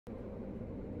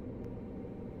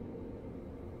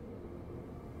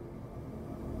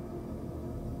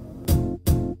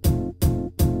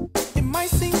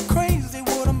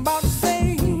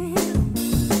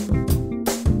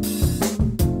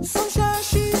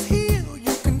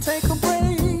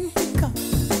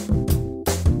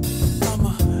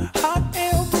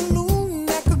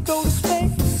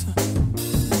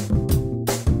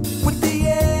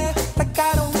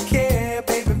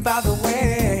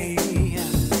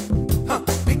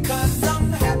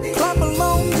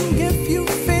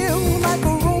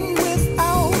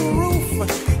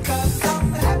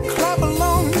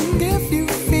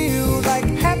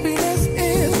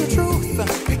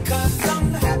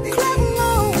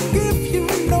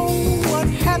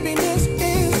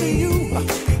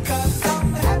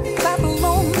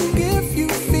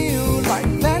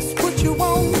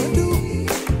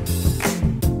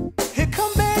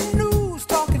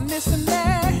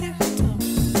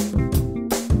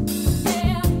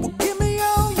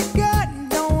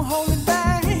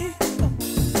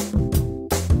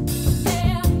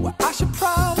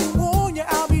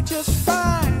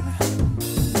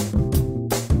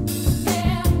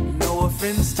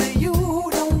happens to you,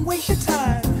 don't waste your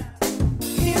time.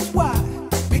 Here's why.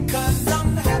 Because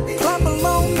I'm happy. Clap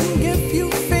along if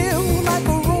you feel like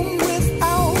a room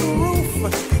without a roof.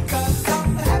 Because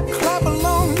I'm happy. Clap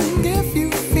along if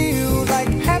you feel like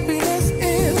happiness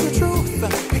is the truth.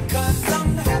 Because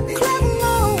I'm happy. Clap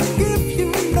along if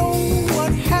you know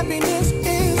what happiness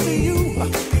is to you.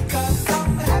 Because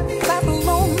I'm happy. Clap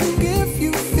along if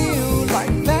you feel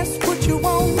like that's what you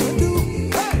want to do.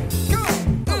 Hey, go!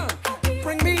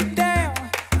 Bring me down,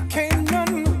 can't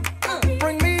none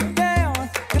bring me down.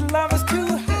 Your love is too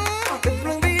high to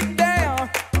bring me down.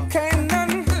 Can't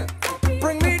none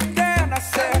bring me down. I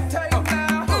said,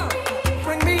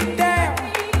 bring me down,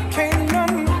 can't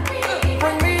none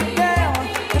bring me down.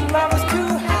 Your love is too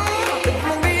high to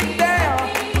bring me down.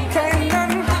 Can't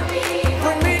none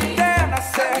bring me down. I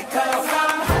said,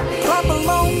 clap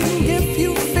along if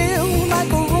you feel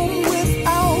like a room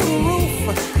without a roof.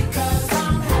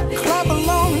 Clap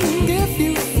along if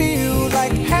you feel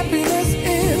like happiness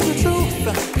is the truth.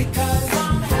 Because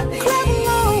I'm happy. Clap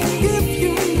along if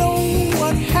you know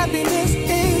what happiness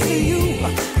is to you.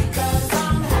 Because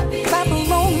I'm happy. Clap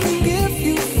along if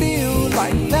you feel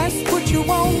like that's what you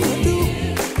want.